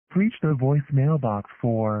Reach the voicemail box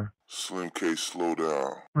for Slim K, slow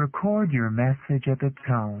down. Record your message at the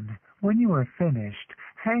tone. When you are finished,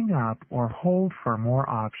 hang up or hold for more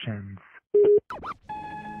options.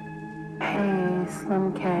 Hey,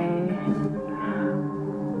 Slim K.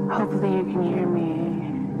 Hopefully you can hear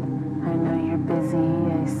me. I know you're busy.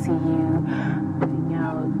 I see you putting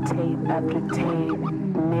out tape after tape,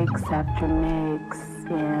 mix after mix,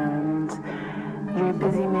 and you're a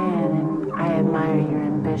busy man, and I admire your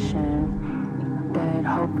ambition. But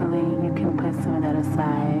hopefully you can put some of that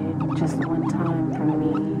aside just one time for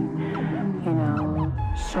me. You know,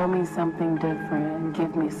 show me something different,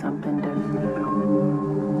 give me something different.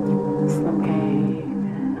 Slim K,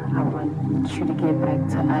 I want you to get back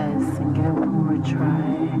to us and give it one more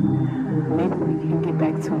try. Maybe we can get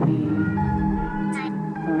back to me.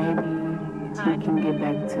 Maybe you can get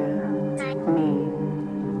back to me.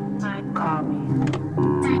 Call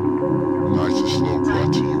me.